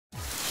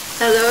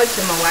Hello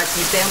to my YT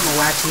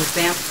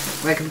fam.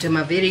 Welcome to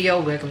my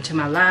video. Welcome to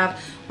my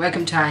live.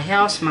 Welcome to our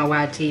house, my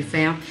YT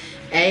fam.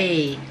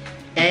 Hey,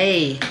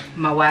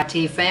 my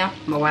YT fam.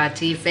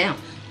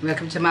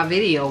 Welcome to my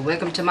video.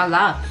 Welcome to my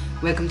live.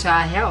 Welcome to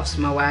our house,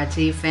 my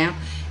YT fam.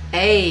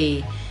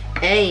 Hey,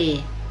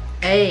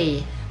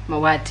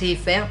 my YT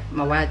fam.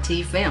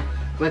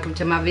 Welcome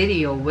to my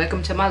video.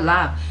 Welcome to my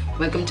live.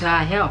 Welcome to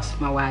our house,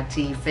 my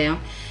YT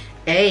fam.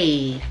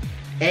 Hey.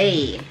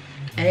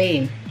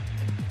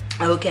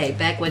 Okay,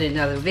 back with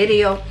another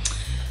video.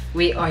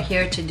 We are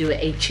here to do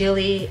a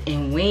chili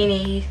and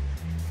weenie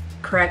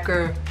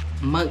cracker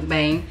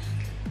mukbang.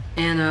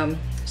 And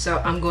so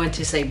I'm going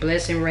to say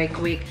blessing right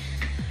quick.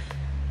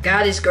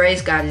 God is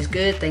grace, God is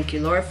good. Thank you,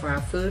 Lord, for our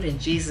food. In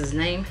Jesus'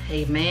 name,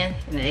 amen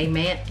and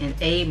amen and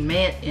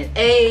amen and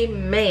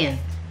amen.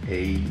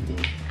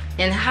 Amen.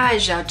 And how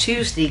is y'all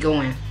Tuesday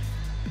going?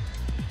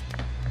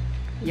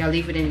 Y'all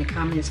leave it in the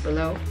comments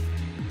below.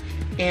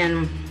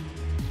 And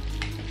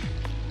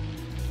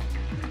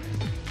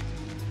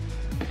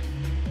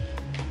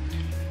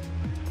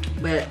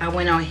but I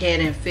went on ahead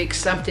and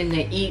fixed something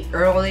to eat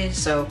early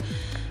so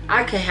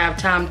I could have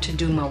time to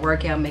do my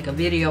workout, make a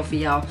video for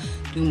y'all,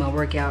 do my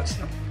workout.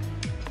 So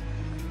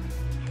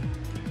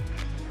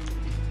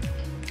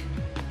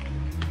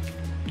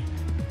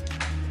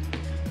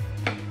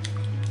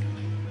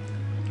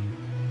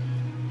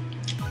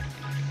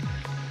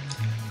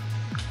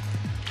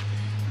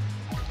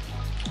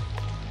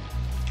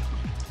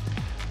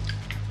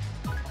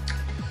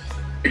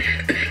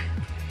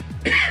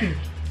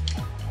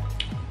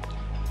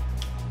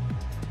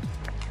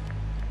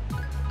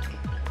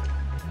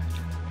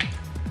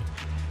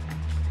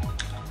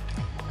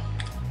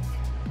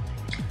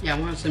y'all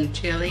want some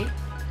chili?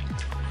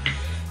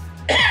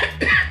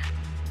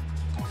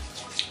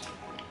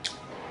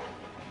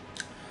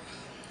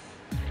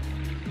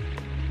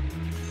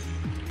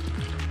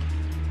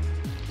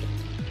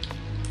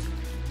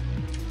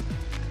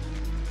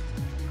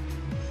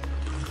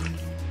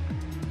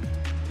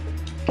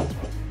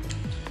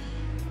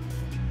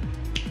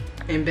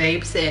 And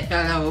babe said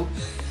hello.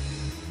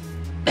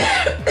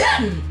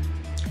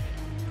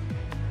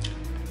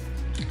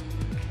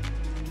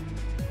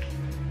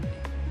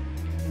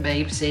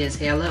 Babe says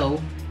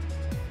hello.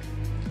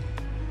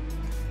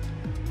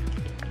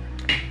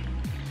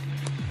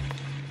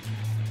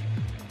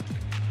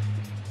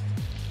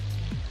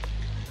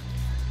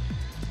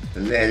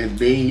 Let it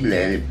be,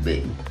 let it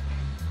be.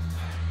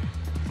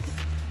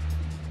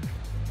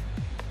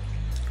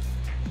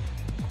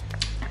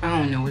 I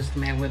don't know what's the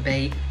matter with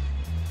babe.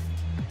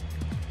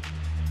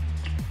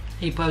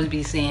 He supposed to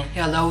be saying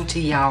hello to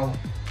y'all.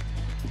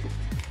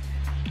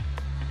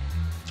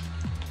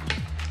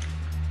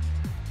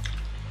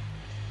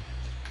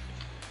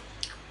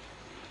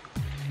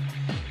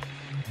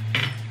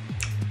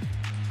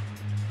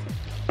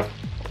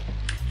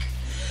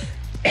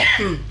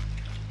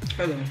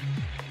 Hold on.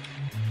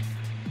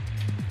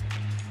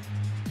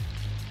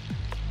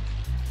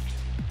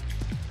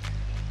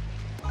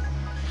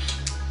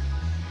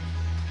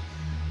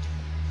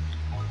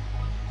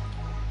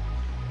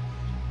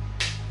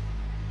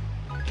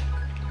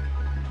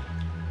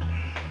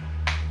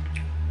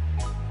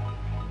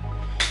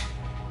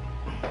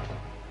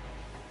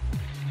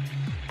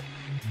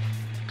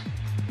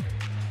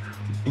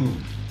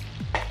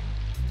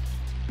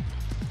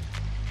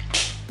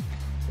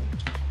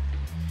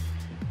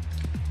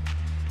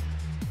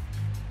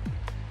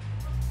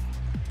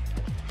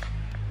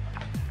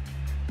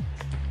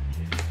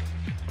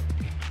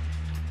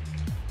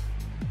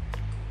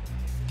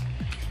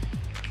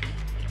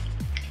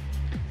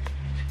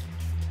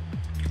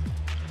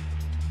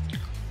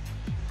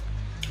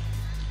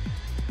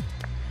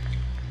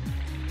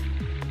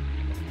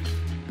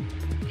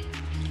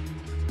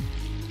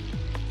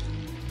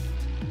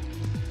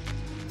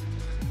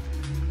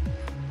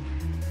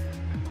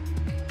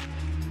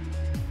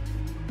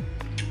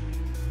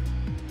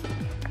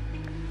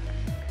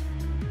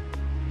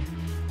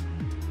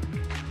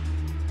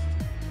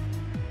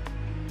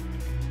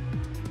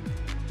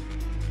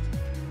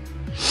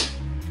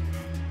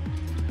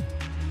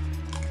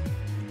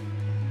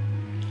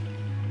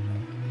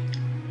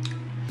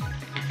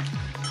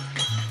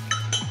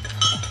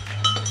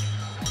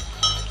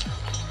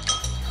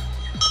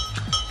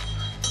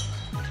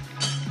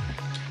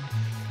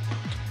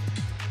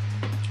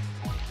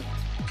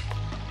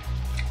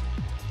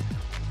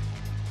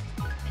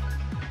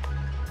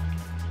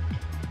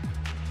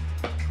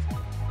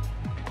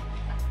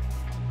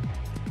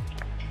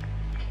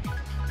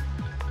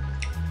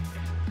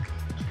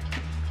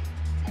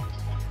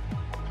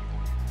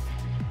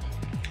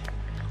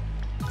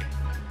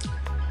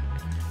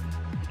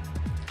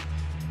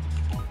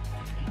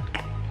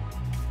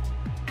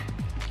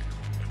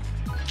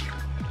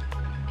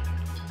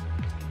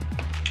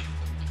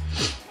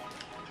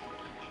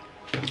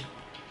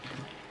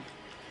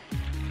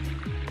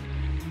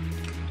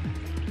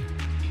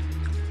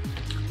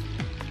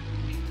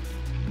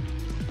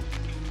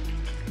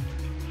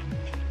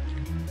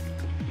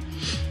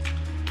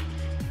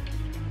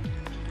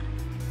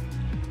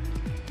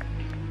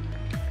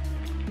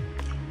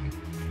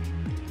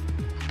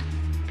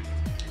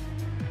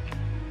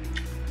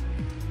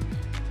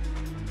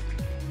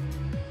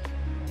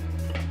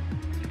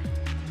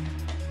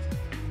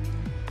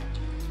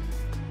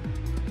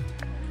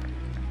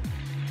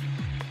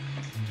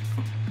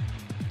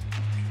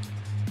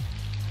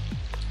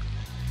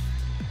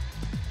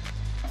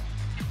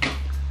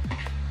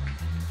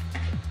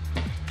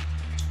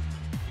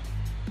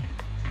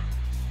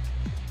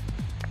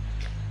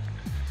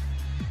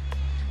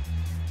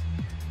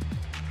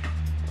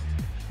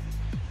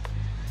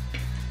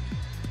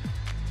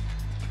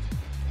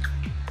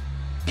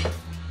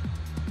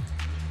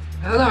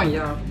 Hold on,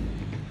 y'all.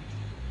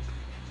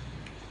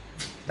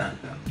 Done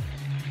now.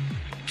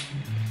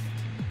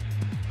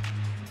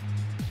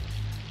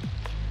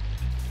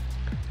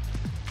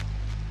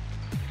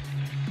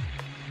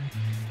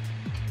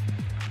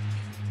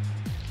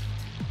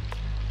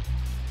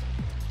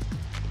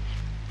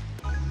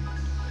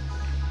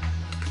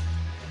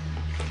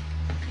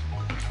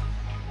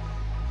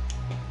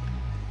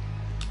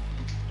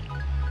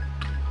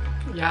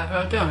 Y'all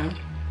are done.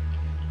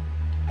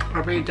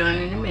 I'll be done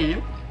in a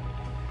minute.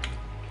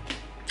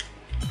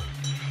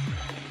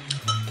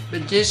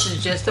 But this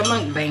is just a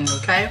mukbang,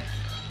 okay?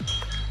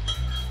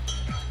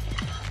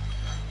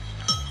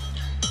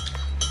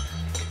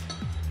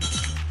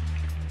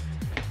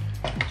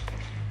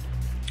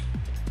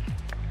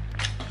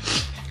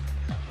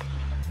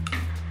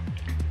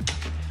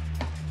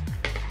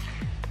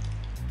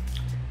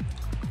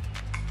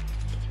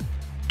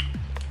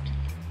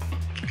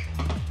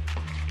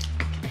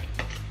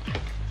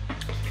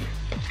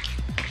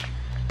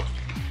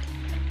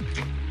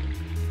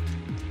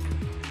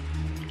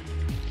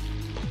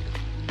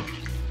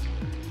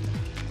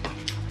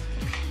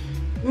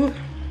 Ooh,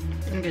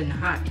 I'm getting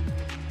hot.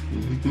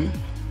 Mm-hmm.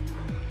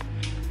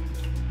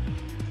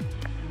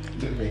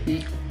 Get the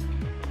heat.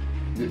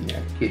 Get in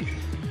that kitchen.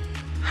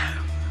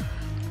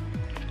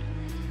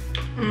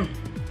 Mm.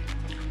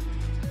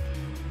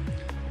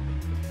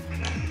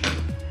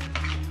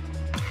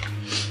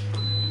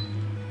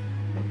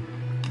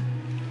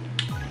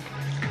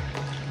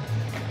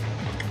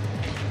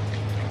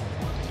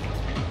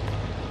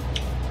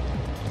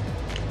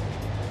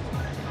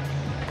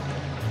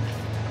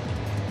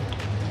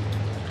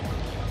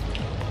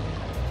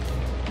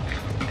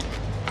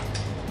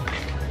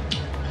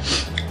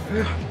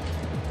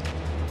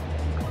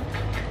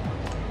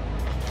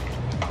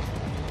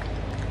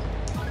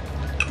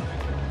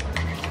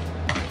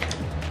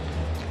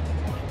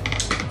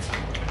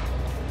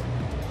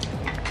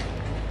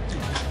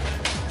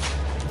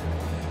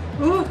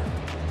 Ooh.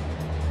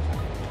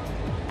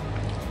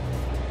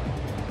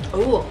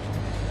 Ooh.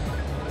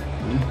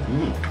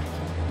 Mm-hmm.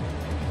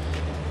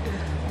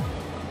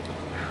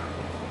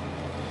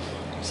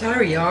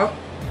 Sorry, y'all.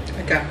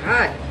 I got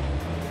hot.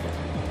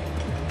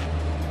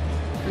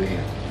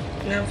 Yeah.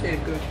 Now I feel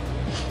good.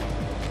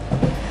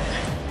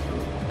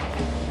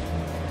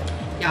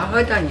 Y'all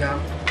hold on, y'all.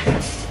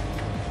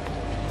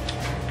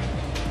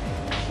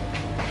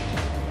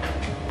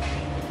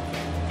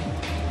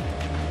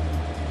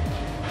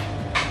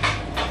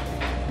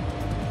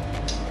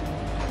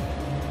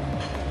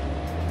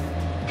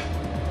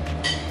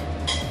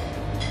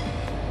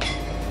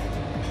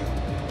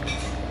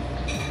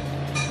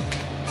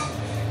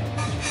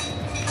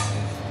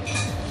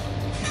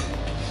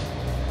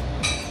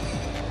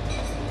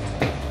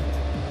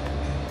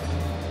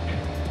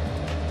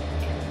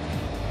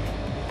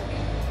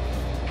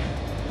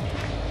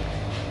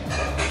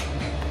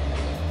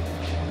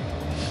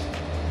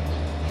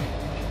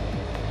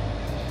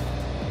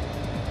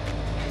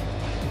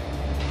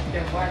 The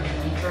water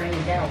be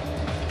drained out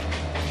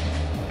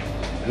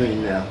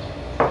Clean now.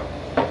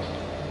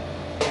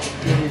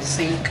 in the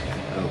sink.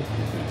 Oh.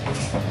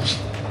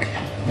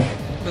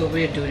 But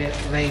we'll do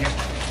that later.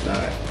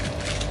 Alright.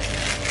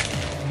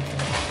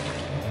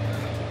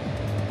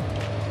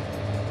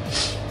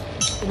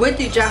 What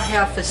did y'all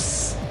have for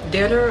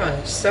dinner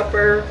or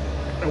supper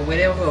or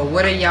whatever? Or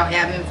what are y'all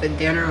having for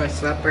dinner or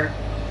supper?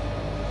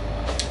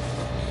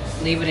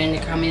 Leave it in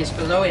the comments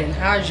below. And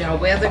how's y'all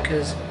weather?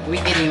 Because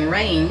we're getting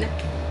rain.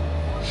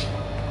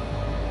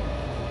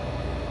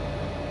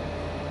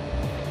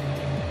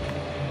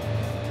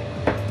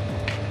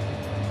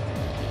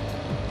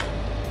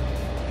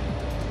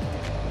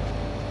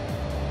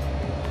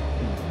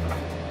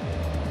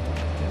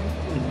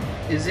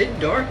 Is it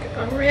dark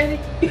already?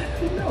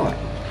 No.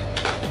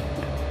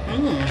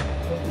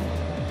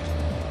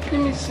 Let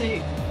me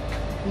see.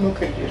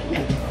 Look at this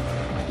man.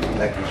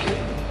 Like you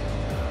said.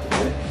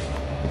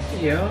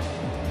 Yeah.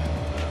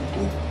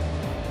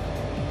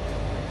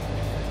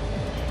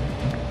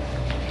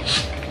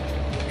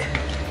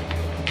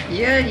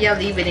 Yeah, y'all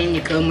leave it in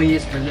the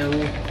comments below.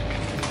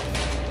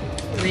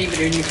 Leave it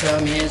in the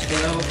comments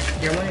below.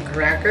 Y'all want a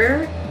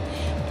cracker?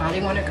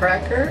 Polly want a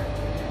cracker?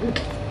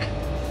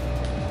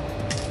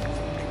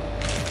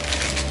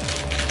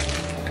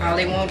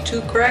 Polly want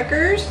 2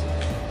 crackers?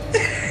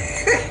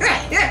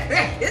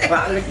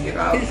 Finally get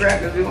all the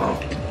crackers you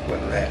want.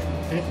 What's that?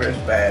 First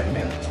 5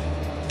 minutes.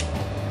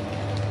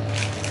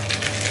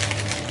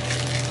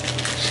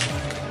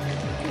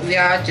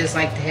 Yeah, I just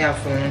like to have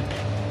fun.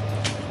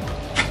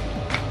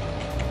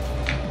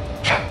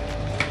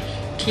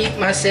 Keep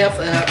myself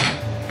up.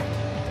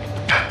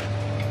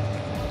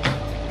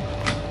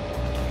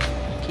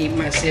 Keep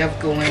myself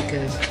going,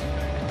 because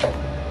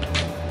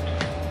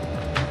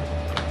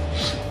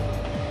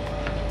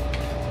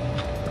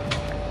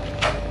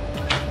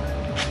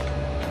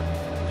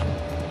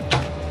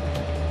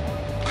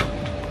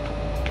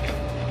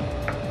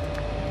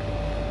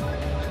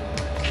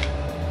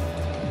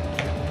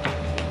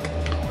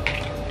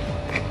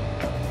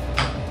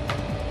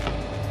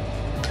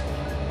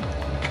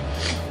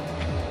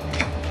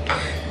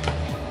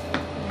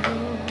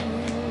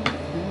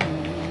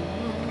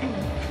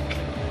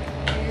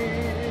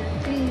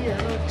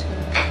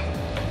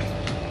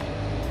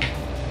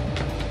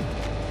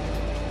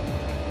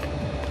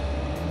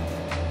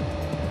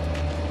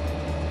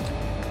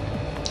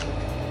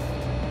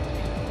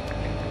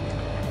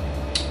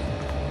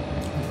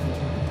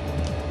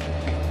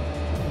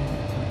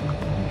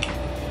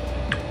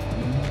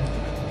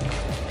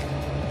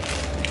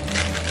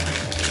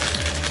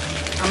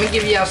gonna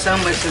give y'all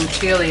some with some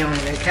chili on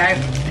it, okay?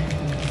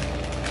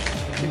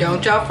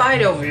 Don't y'all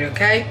fight over it,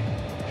 okay?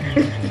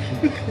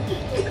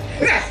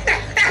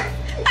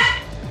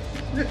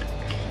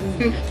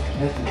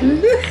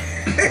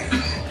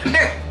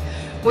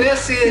 Well,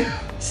 see,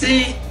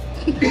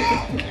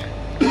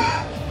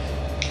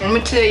 I'm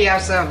gonna tell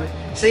y'all something.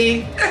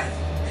 See,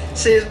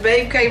 since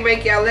babe can't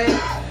make y'all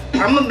laugh,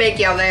 I'm gonna make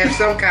y'all laugh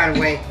some kind of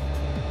way.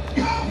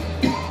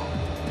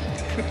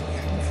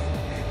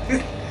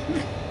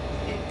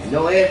 You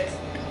know it?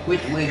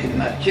 Which way did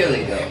my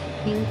chili go?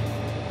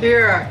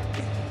 Here,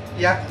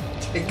 yeah,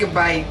 take a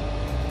bite.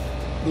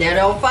 Now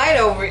don't fight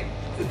over it.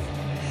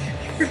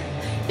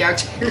 Y'all.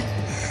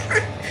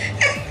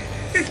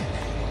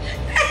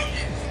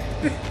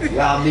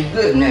 Y'all be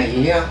good now,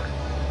 you hear?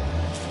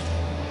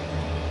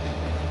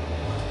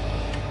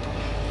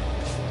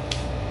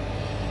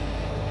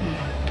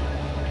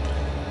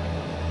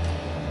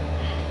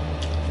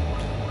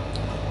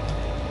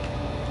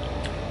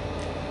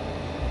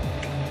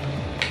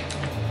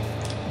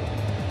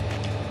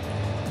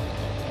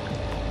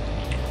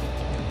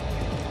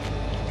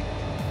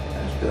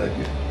 That's good.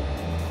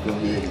 Go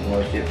ahead and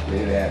wash it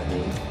right after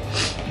you.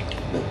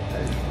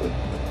 That's good.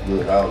 Do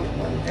it all at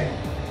one time.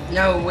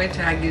 No, wait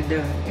till I get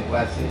done. If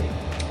I say it.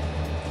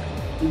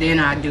 Then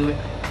I'll do it.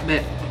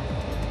 But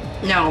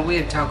no,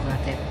 we'll talk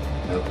about that.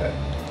 Okay.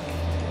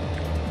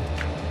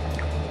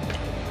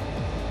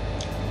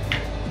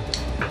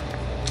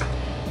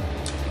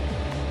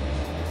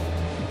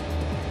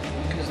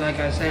 Because like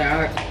I said,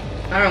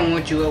 I don't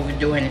want you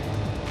overdoing it.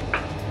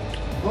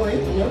 Oh, you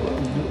can never do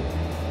it.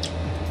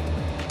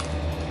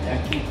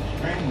 That keeps the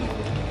string moving.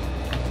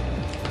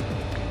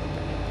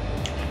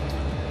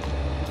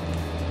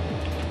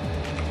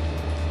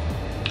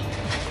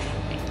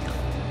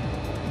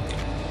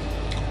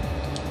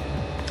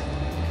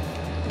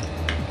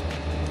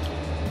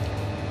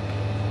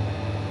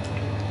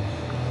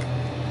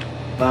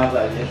 Father,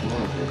 I just want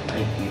to say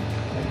thank you.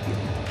 Thank you.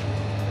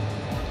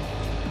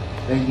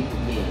 Thank you for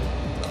being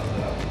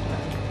Father.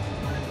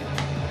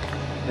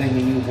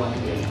 Thanking you one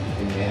day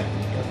in the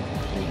afternoon.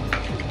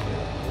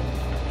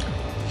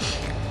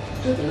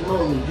 Took a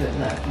moment just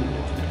not to you,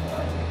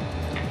 Father.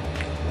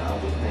 I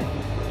always thank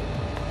you for it.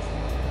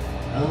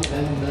 I don't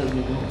think I'm better than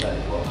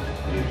nobody for it.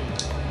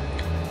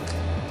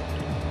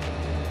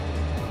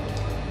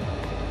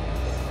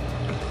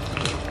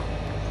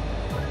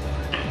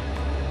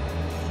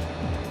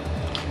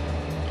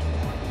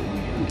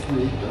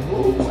 Create the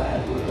whole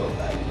wide world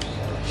by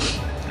yourself.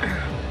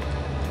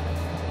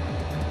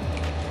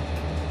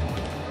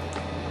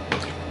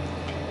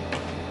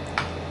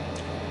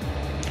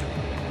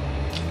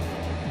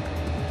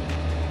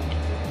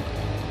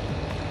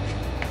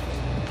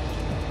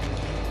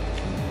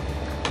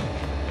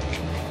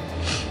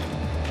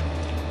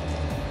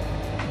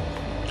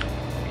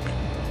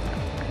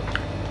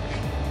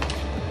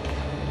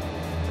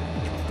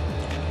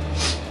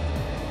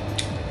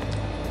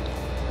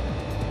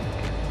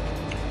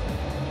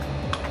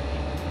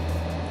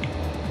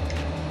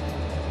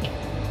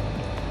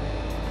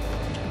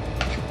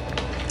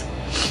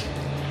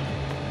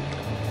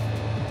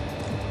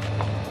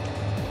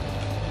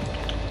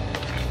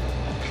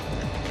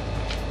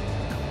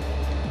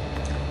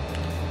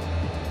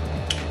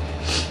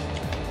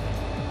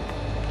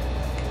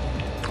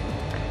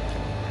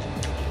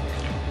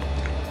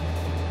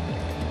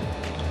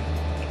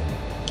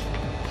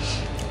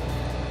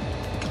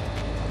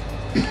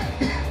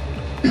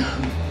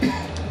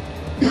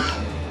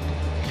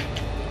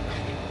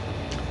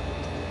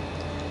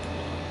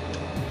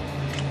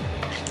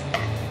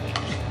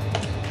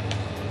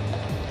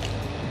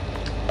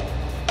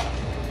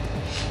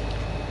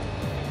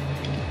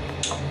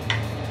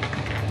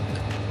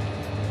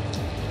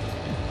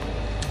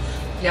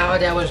 Y'all,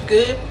 that was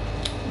good.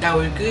 That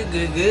was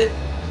good.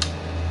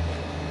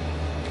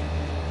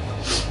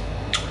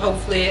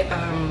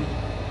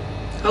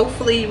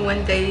 Hopefully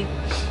one day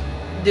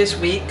this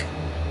week,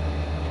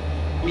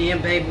 me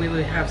and babe, we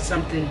will have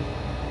something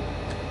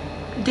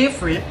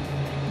different,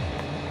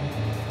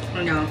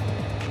 you know.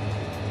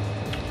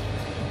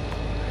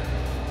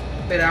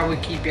 But I will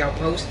keep y'all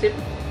posted.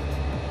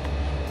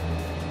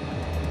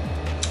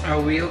 I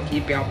will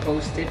keep y'all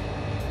posted.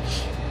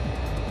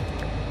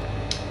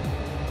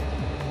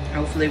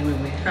 Hopefully we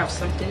will have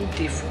something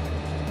different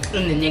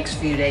in the next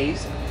few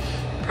days.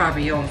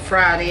 Probably on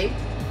Friday.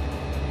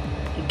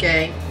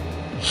 Okay.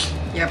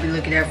 Y'all be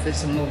looking out for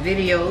some more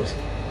videos.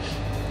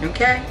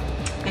 Okay.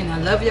 And I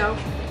love y'all.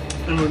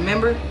 And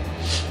remember,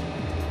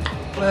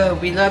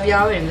 we love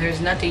y'all and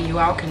there's nothing you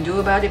all can do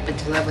about it but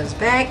to love us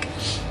back.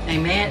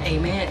 Amen.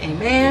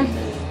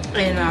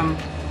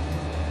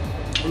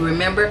 And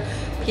remember,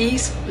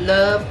 peace,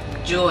 love,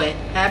 joy,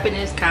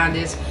 happiness,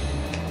 kindness.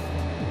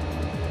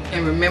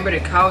 And remember to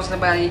call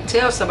somebody,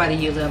 tell somebody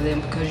you love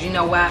them, because you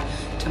know why?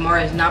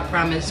 Tomorrow is not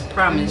promised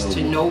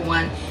to no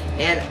one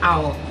at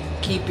all.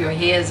 Keep your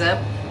heads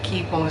up,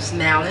 keep on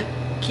smiling,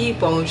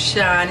 keep on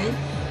shining.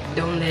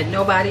 Don't let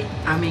nobody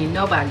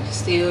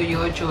steal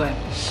your joy.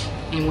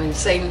 And when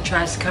Satan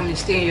tries to come and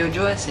steal your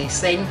joy, say,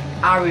 Satan,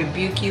 I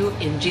rebuke you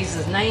in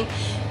Jesus' name.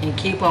 And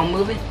keep on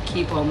moving,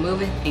 keep on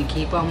moving, and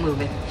keep on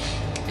moving.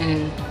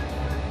 And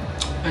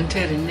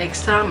until the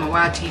next time, my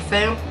YT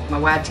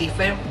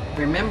fam,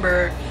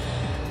 remember,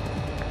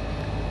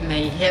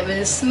 may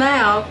heaven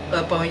smile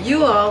up on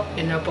you all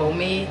and up on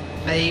me,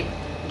 babe,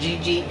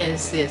 Gigi, and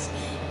sis.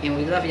 And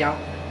we love y'all.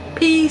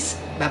 Peace.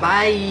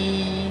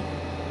 Bye-bye.